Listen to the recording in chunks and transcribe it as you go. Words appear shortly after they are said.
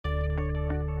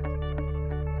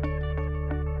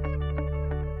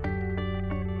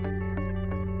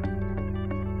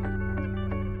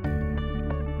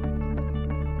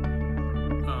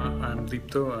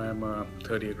Dipto. I'm a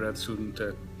third-year grad student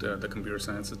at the Computer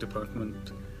Sciences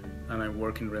Department, and I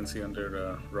work in RENCI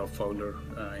under Rob Fowler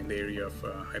in the area of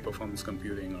high-performance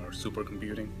computing or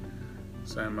supercomputing.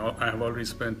 So I have already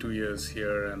spent 2 years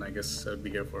here, and I guess I'll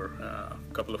be here for a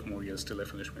couple of more years till I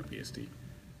finish my PhD.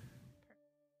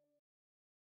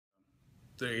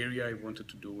 The area I wanted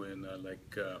to do in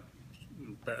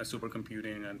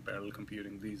supercomputing and parallel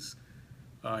computing, these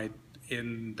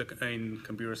in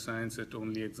computer science, it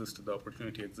only existed, the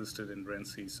opportunity existed in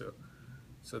RENCI,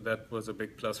 so that was a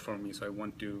big plus for me. So I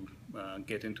want to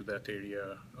get into that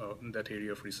area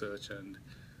of research, and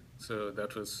so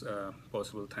that was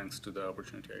possible thanks to the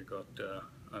opportunity I got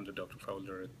under Dr.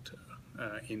 Fowler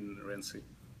in RENCI.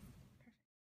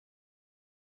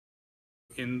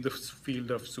 In the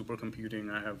field of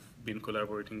supercomputing, I have been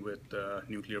collaborating with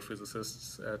nuclear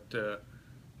physicists at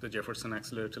the Jefferson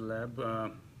Accelerator Lab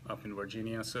up in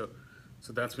Virginia. So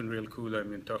that's been real cool. I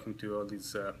mean, talking to all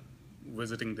these,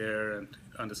 visiting there and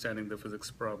understanding the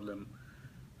physics problem.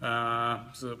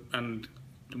 And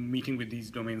meeting with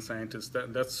these domain scientists,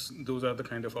 those are the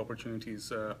kind of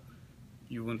opportunities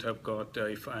you wouldn't have got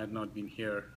if I had not been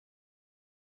here.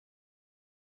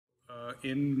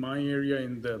 In my area,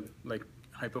 in the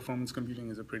high-performance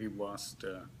computing is a pretty vast.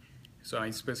 So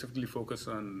I specifically focus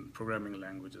on programming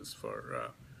languages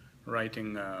for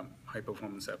writing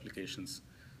high-performance applications.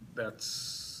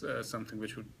 That's something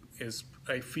which is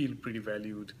I feel pretty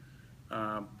valued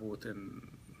both in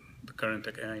the current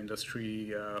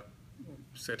industry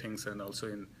settings and also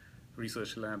in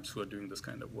research labs who are doing this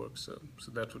kind of work. So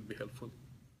that would be helpful.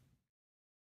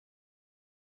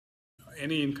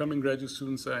 Any incoming graduate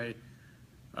students, I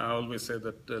always say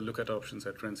that look at options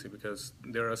at RENCI, because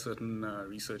there are certain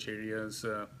research areas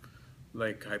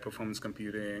like high-performance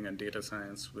computing and data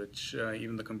science, which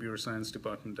even the computer science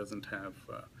department doesn't have,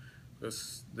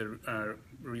 because the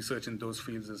research in those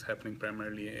fields is happening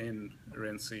primarily in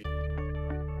RENCI.